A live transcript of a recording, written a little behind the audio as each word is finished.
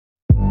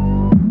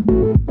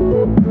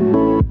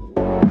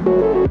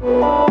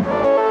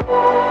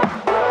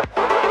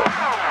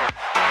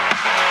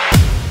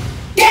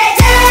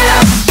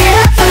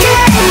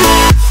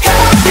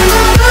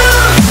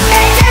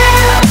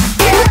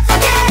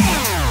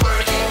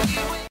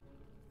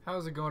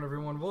how's it going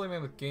everyone? Woolly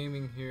Man with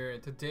Gaming here,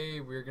 and today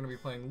we're going to be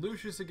playing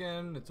Lucius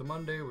again. It's a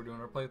Monday, we're doing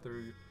our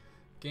playthrough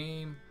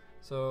game.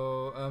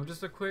 So,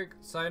 just a quick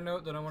side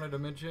note that I wanted to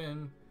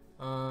mention.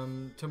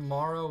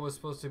 Tomorrow was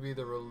supposed to be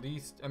the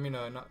release,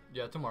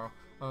 tomorrow.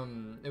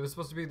 It was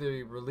supposed to be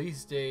the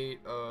release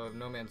date of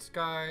No Man's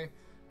Sky,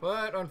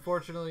 but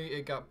unfortunately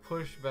it got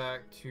pushed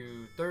back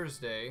to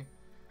Thursday.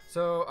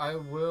 So I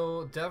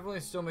will definitely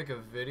still make a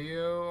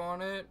video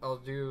on it. I'll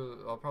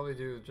probably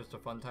do just a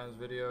fun times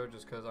video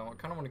just because I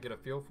kind of want to get a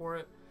feel for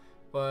it.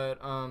 But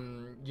I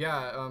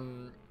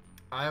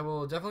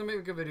will definitely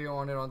make a video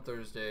on it on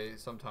Thursday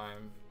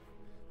sometime.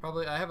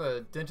 Probably I have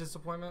a dentist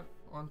appointment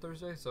on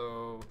Thursday,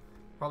 so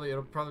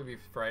it'll probably be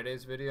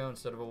Friday's video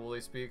instead of a Woolly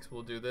Speaks.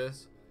 We'll do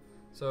this.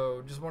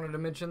 So just wanted to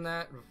mention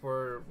that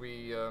before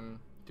we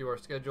do our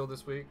schedule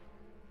this week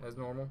as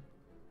normal.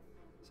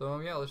 So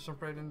yeah, let's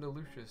jump right into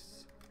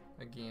Lucius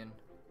again.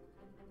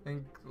 I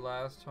think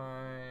last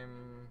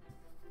time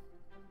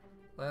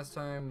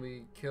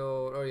we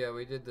killed, oh yeah,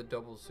 we did the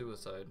double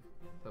suicide.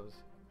 That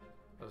was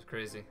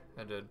crazy. I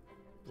had to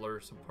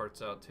blur some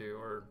parts out too,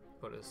 or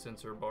put a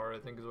sensor bar, I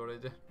think is what I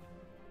did.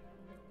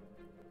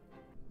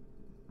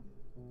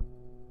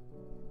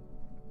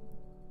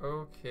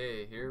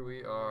 Okay, here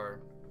we are.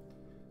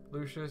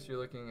 Lucius, you're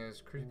looking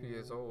as creepy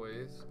as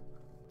always.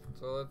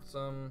 So let's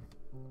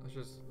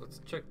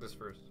check this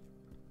first.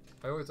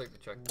 I always like to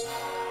check.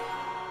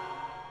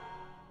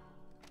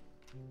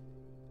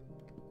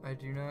 I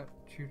do not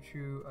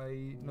choo-choo, I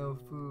eat no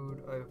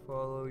food, I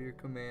follow your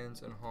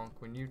commands and honk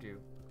when you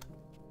do.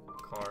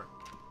 Car.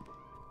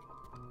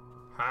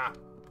 Ha!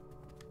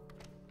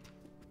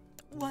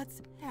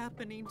 What's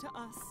happening to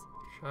us?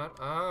 Shut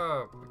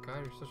up!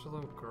 God, you're such a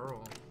little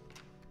girl.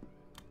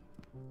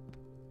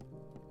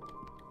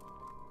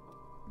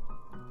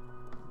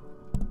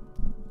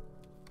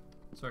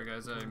 Sorry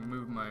guys, I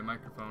moved my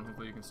microphone.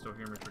 Hopefully you can still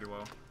hear me pretty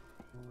well.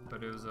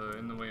 But it was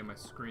in the way of my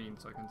screen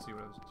so I can see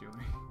what I was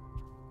doing.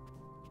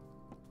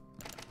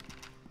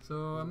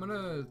 So I'm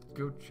gonna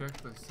go check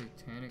the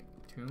satanic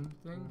tomb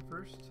thing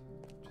first.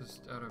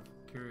 Just out of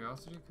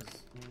curiosity,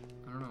 because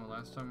I don't know,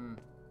 last time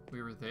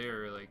we were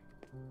there, like,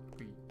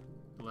 we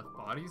left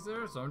bodies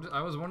there. So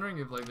I was wondering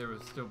if like there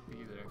would still be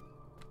there.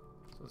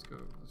 So let's go,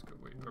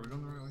 wait, are we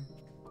going the right way?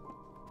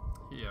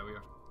 Yeah, we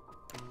are.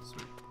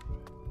 Sweet.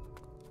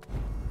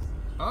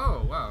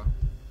 Oh, wow.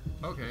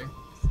 Okay.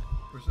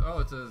 Oh,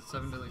 it's a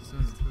 7 deadly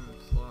sins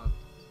food sloth.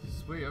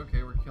 Sweet,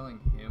 okay, we're killing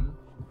him.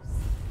 Oh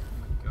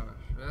my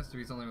gosh. It has to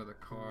be something with a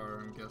car,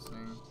 I'm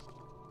guessing.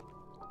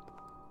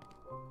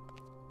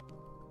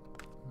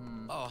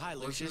 Oh, hi,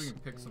 Lucius.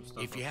 Pick some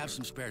stuff if you have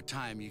some spare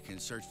time, you can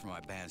search for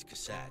my band's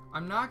cassette.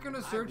 I'm not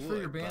gonna search for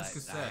your band's but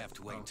cassette. I have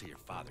to wait until your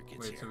father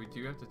gets here. Wait, so we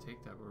do have to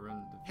take that, but we're in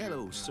the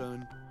Hello,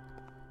 son.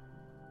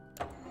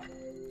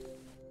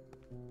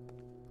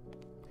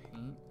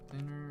 Paint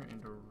thinner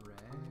and a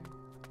rag?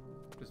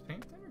 Does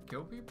paint thinner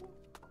kill people?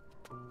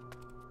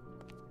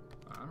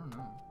 I don't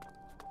know.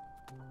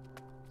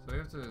 So we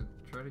have to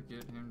try to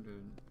get him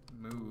to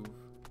move.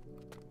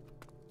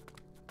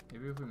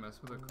 Maybe if we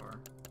mess with a car.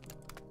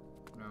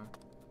 No.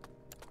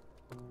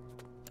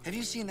 Have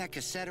you seen that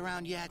cassette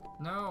around yet?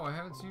 No, I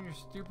haven't seen your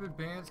stupid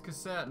band's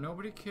cassette.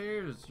 Nobody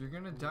cares. You're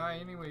gonna die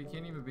anyway. You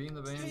can't even be in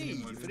the band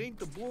anymore. If it ain't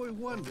the boy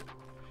wonder.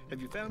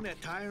 Have you found that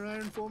tire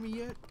iron for me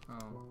yet?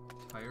 Oh,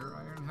 tire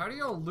iron? How do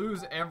y'all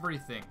lose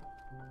everything?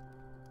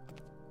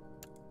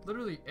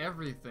 Literally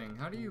everything.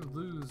 How do you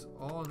lose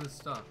all this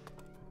stuff?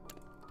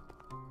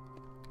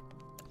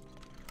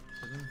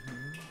 Is it in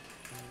here?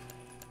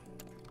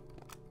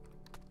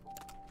 I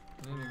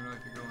didn't even know I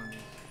could go in these.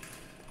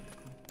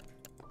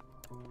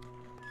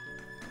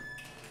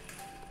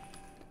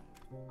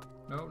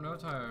 Nope, no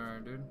tire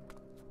iron, dude.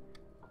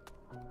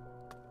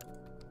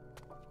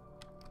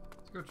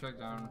 Let's go check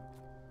down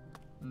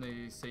in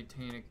the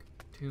satanic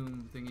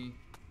tomb thingy.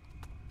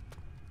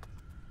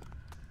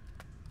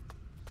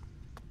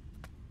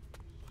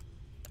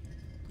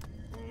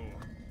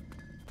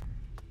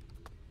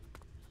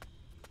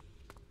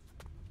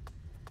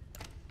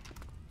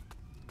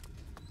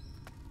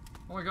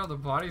 Oh my god, the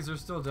bodies are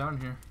still down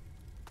here.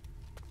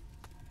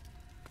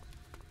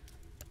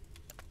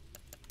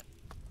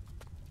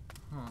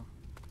 Huh.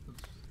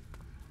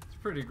 It's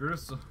pretty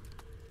gruesome.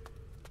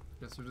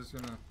 Guess we're just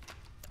gonna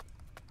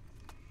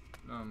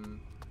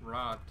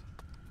rot.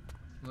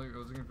 Look, I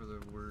was looking for the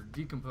word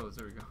decompose.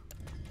 There we go.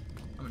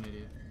 I'm an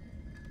idiot.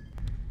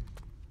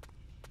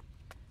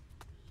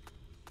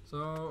 So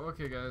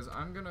okay, guys,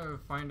 I'm gonna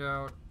find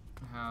out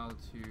how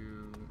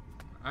to.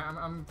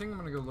 I'm thinking I'm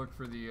gonna go look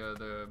for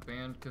the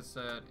band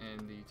cassette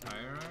and the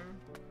tire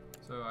iron.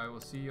 So I will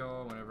see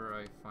y'all whenever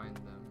I find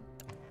them.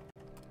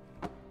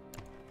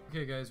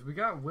 Okay guys, we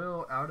got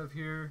Will out of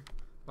here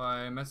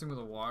by messing with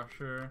a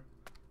washer,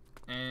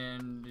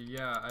 and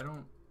yeah, I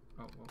don't.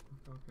 Oh,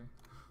 okay.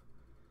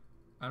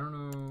 I don't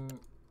know.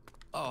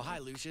 Oh, hi,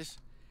 Lucius.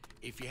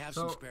 If you have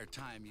some spare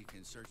time, you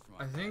can search for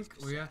my I think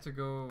cassette. we have to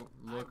go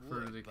look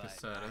for the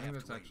cassette. I think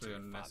that's actually a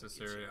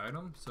necessary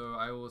item. So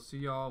I will see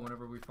y'all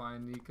whenever we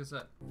find the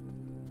cassette.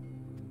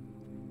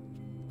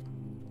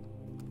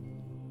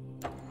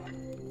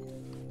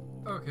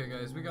 Okay,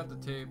 guys, we got the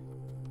tape.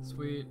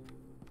 Sweet.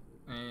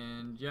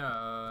 And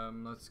yeah,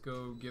 let's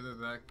go give it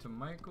back to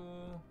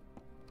Michael.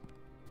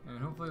 And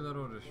hopefully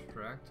that'll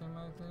distract him,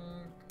 I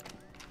think.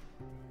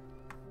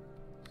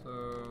 So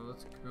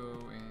let's go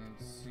and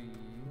see.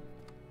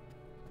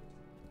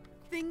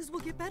 Things will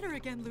get better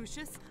again,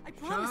 Lucius. I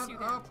promise you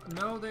that. Shut up!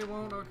 No, they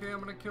won't. Okay, I'm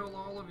gonna kill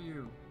all of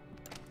you.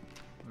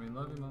 I mean,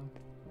 love you, Mom.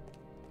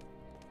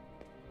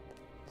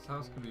 This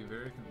house can be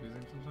very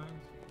confusing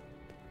sometimes.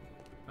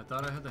 I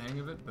thought I had the hang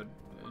of it, but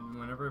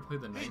whenever I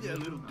played the night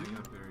game, I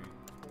got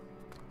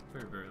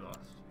very lost.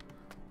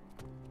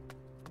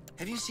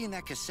 Have you seen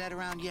that cassette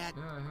around yet?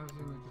 Yeah, I have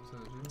seen the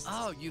cassette.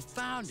 Oh, you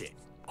found it.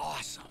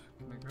 Awesome.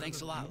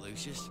 Thanks a lot,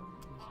 Lucius.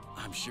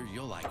 I'm sure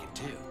you'll like it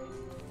too.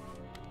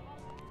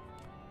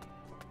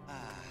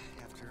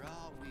 After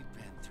all we've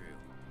been through,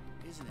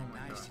 isn't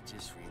it nice to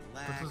just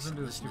relax and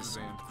listen to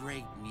some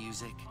great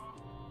music?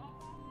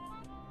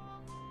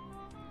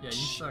 Yeah, you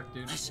suck,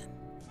 dude. Listen.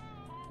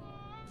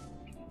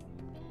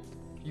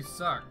 You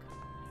suck.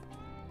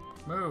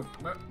 Move.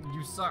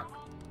 You suck.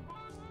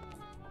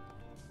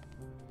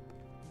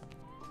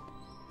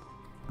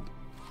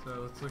 So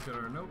let's look at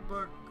our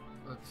notebook.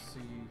 Let's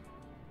see.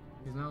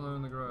 He's not alone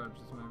in the garage.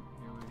 This might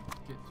be a way to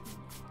get to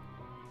him.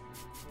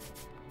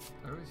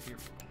 I always hear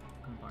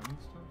combining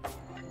stuff.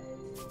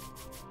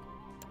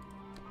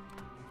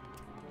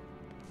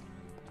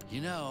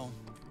 You know,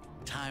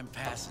 time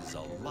passes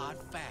a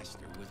lot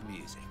faster with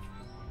music.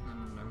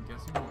 And I'm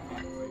guessing we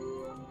can't wait.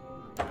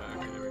 Yeah,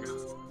 okay, there we go.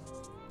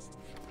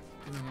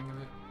 Get the hang of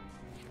it.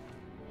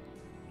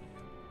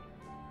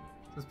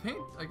 Does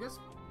paint, I guess,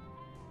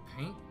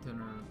 paint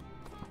thinner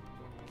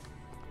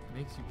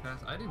makes you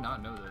pass. I did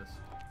not know this.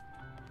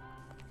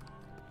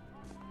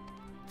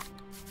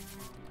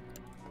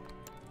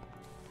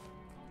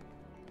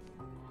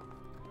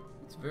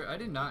 It's very, I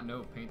did not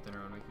know paint thinner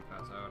would make you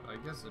pass out. I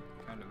guess it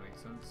kind of makes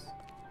sense.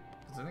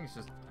 Because I think it's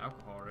just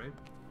alcohol, right?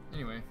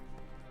 Anyway,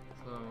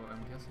 so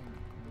I'm guessing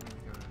I'm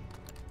gonna go to,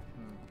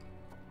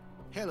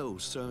 Hello,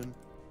 son.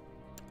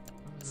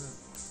 what is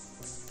that?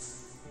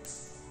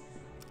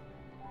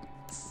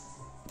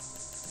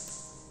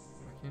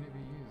 Why can't it be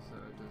used?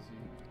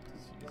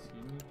 Does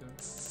he need to?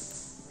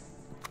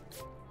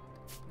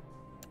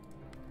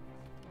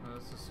 Oh,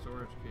 that's a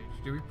storage cage.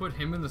 Do we put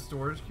him in the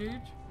storage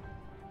cage?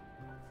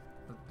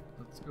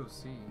 Let's go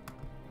see.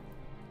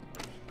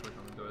 Just click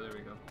on the door. There we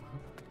go.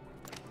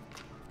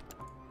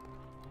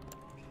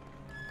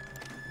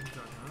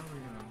 God, how are we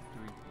gonna? Do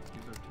we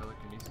use our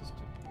telekinesis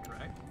to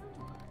drag him?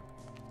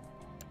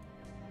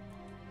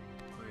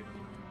 Wait a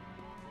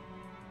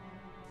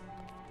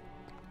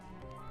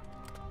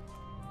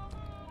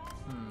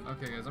minute.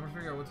 Okay, guys, I'm gonna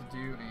figure out what to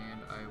do, and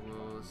I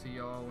will see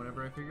y'all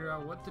whenever I figure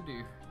out what to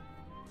do.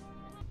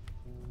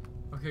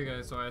 Okay,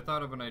 guys, so I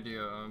thought of an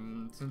idea.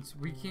 Since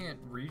we can't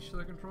reach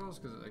the controls,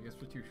 because I guess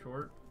we're too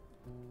short,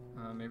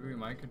 maybe we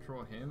might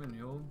control him and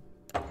he'll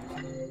do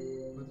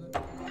something with it.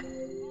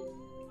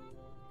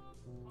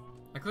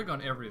 I click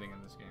on everything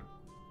in this game.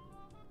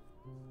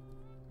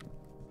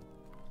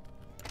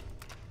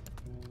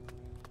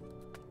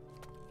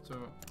 So,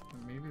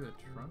 maybe the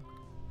trunk?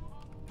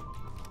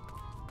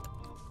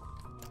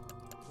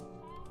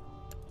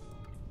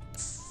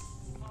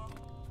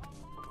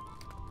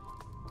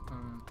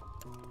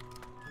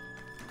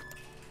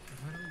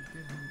 How do we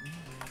get him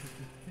into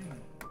the thing?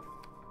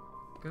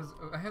 Because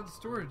I have the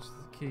storage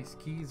case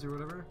keys or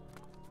whatever.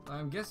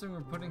 I'm guessing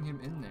we're putting him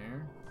in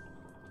there.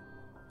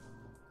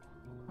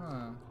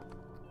 Huh.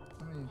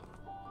 Let me...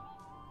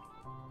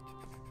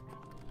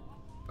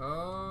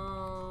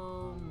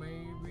 Oh,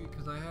 maybe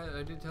because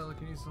I did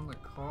telekinesis on the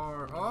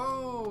car.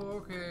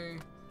 Oh, okay.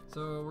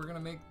 So we're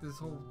gonna make this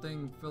whole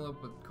thing fill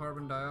up with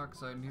carbon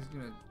dioxide, and he's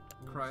gonna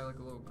cry like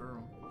a little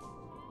girl.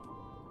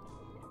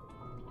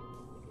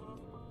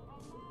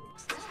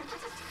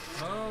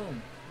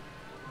 Boom!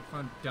 Have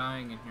fun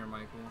dying in here,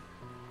 Michael.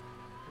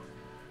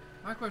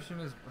 My question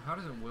is, how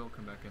does Will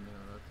come back in there?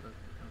 Okay.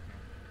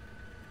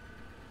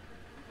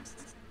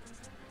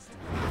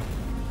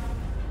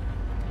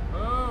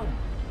 Boom!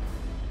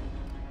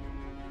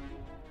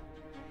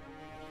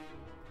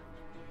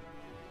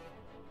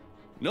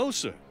 No,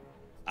 sir.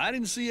 I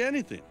didn't see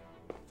anything.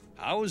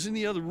 I was in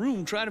the other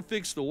room trying to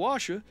fix the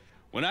washer.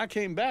 When I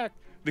came back,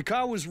 the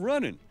car was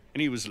running,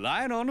 and he was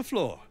lying on the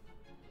floor.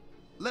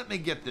 Let me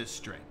get this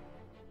straight.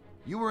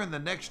 You were in the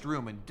next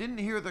room and didn't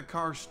hear the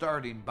car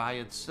starting by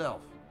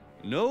itself.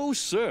 No,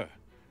 sir.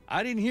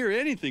 I didn't hear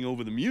anything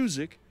over the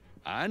music.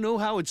 I know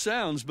how it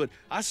sounds, but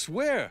I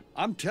swear,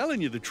 I'm telling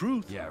you the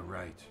truth. Yeah,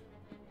 right.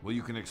 Well,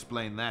 you can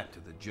explain that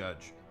to the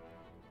judge.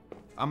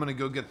 I'm gonna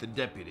go get the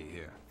deputy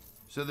here.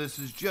 So this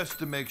is just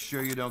to make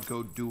sure you don't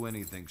go do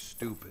anything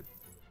stupid.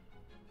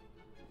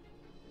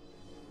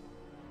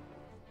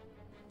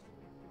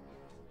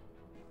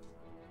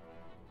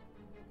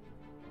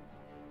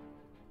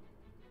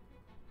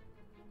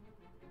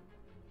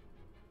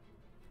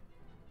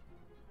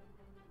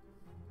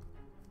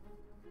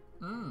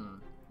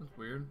 That's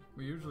weird.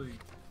 We usually...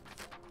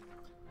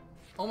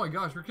 Oh my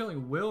gosh, we're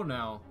killing Will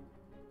now.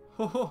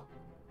 Ho ho!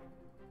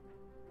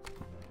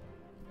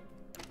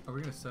 Are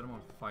we gonna set him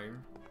on fire?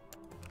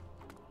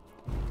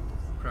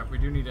 Crap, we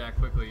do need to act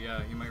quickly.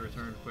 Yeah, he might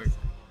return quick.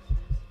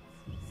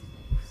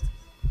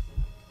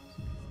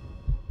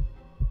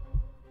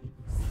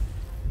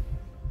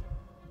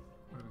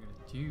 What are we gonna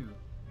do?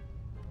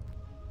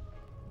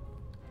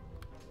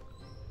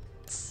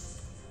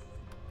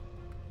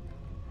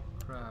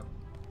 Crap.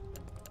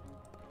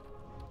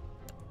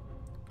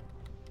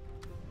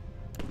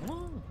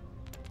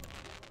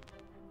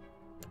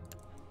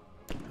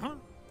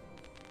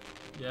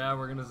 Yeah,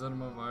 we're gonna set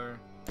him on fire.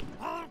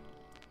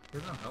 He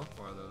has no health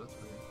bar though, that's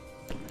weird.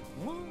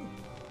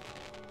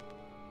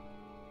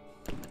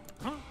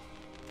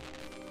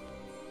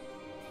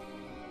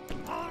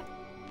 Why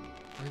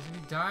isn't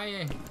he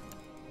dying?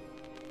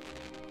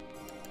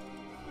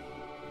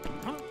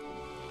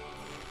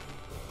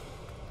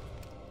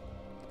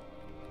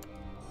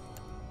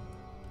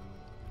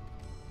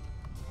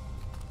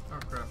 Oh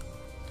crap.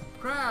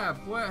 Crap!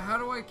 What? How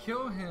do I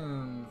kill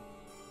him?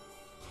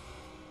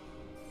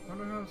 I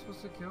wonder how I'm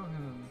supposed to kill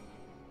him.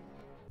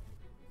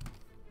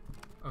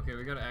 Okay,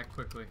 we gotta act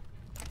quickly.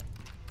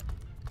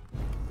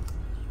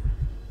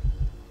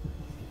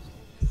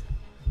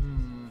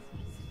 I'm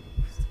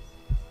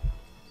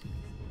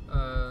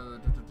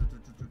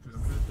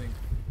trying to think.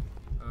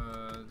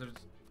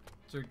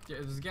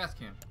 There's a gas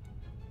can.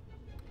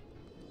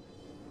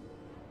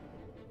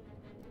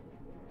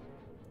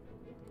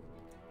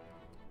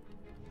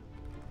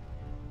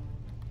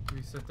 Can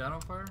we set that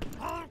on fire?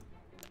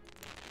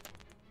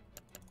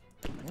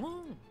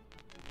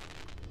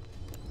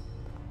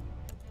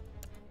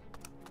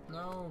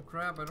 No,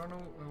 crap, I don't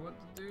know what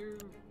to do.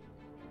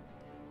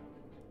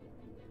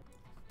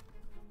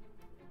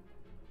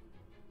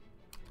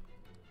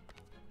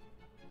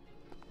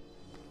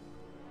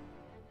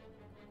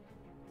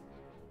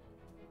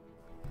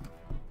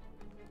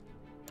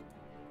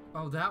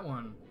 Oh, that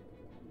one.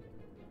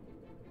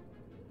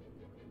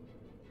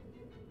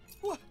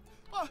 What?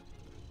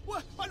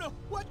 What? Oh no!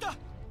 What the?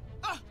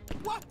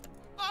 What?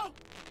 Oh!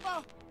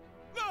 Oh!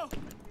 No!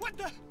 What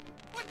the?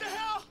 What the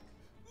hell?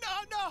 No!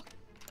 No!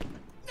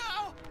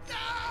 No!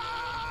 No!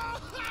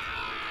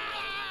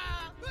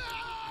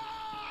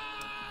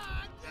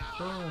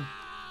 Boom.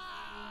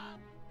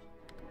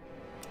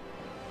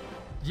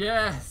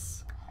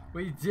 Yes!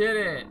 We did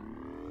it!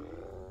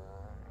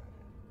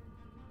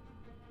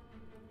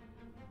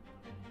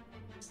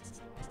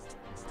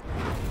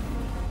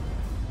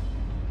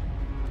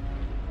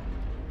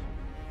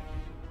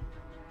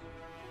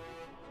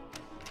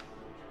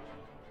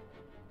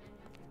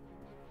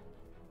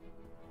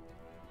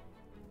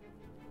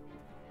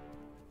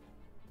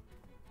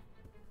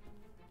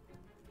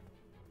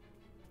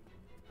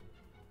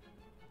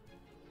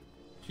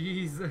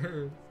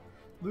 Jesus,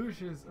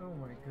 Lucius, oh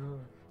my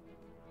god.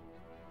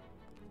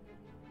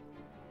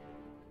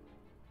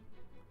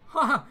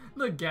 Ha!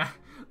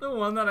 The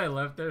one that I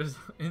left there is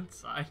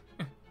inside.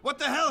 What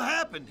the hell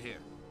happened here?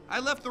 I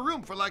left the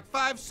room for like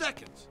 5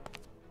 seconds.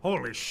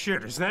 Holy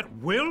shit, is that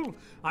Will?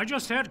 I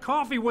just had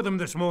coffee with him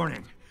this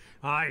morning.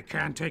 I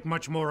can't take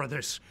much more of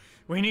this.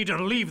 We need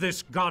to leave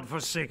this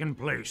godforsaken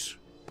place.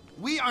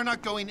 We are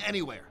not going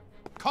anywhere.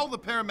 Call the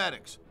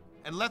paramedics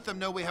and let them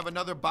know we have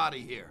another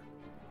body here.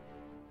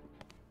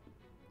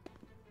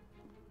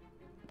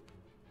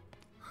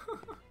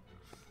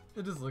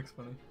 It just looks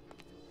funny.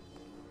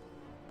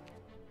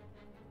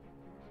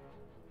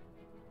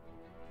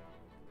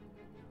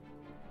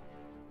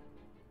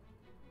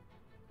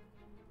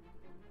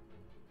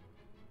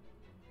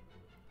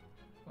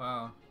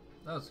 Wow,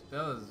 that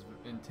was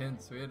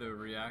intense. We had to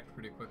react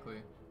pretty quickly.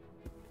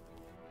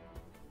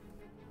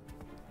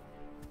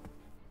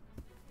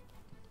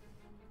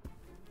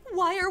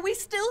 Why are we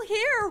still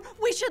here?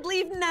 We should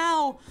leave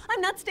now.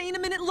 I'm not staying a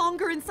minute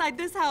longer inside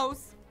this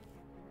house.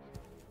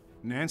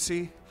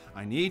 Nancy,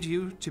 I need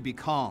you to be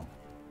calm.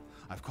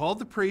 I've called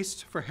the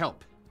priest for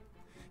help.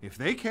 If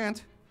they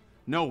can't,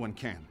 no one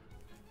can.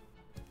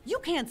 You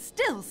can't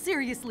still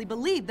seriously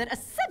believe that a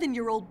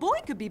 7-year-old boy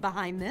could be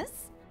behind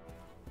this.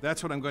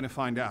 That's what I'm going to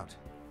find out.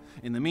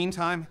 In the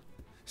meantime,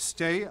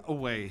 stay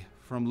away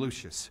from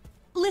Lucius.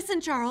 Listen,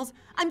 Charles,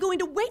 I'm going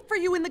to wait for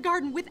you in the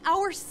garden with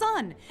our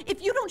son.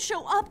 If you don't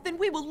show up, then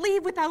we will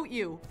leave without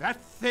you. That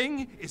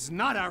thing is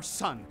not our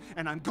son,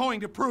 and I'm going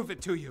to prove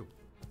it to you.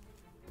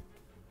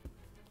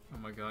 Oh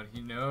my god,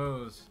 he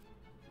knows.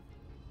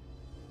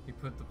 He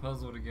put the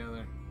puzzle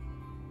together.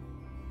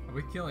 Are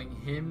we killing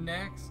him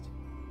next?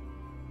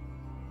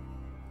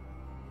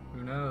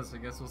 Who knows? I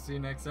guess we'll see you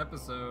next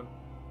episode.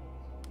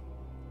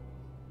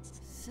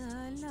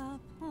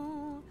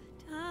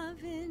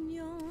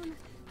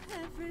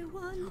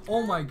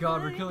 Oh my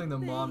god, we're killing the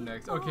mom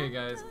next. Okay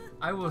guys,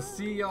 I will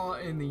see y'all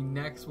in the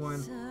next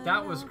one.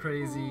 That was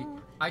crazy.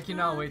 I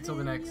cannot wait till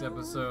the next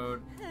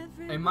episode.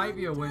 It might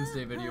be a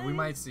Wednesday video. We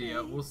might see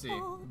it. We'll see.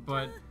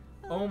 But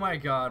oh my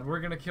god, we're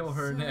gonna kill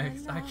her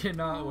next. I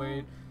cannot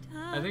wait.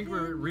 I think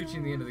we're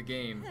reaching the end of the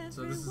game,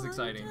 so this is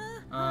exciting.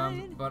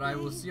 But I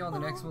will see you on the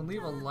next one.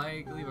 Leave a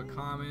like, leave a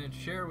comment,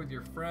 share with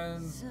your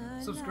friends,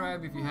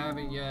 subscribe if you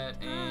haven't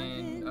yet,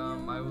 and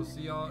I will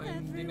see y'all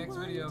in the next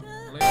video.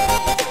 Later.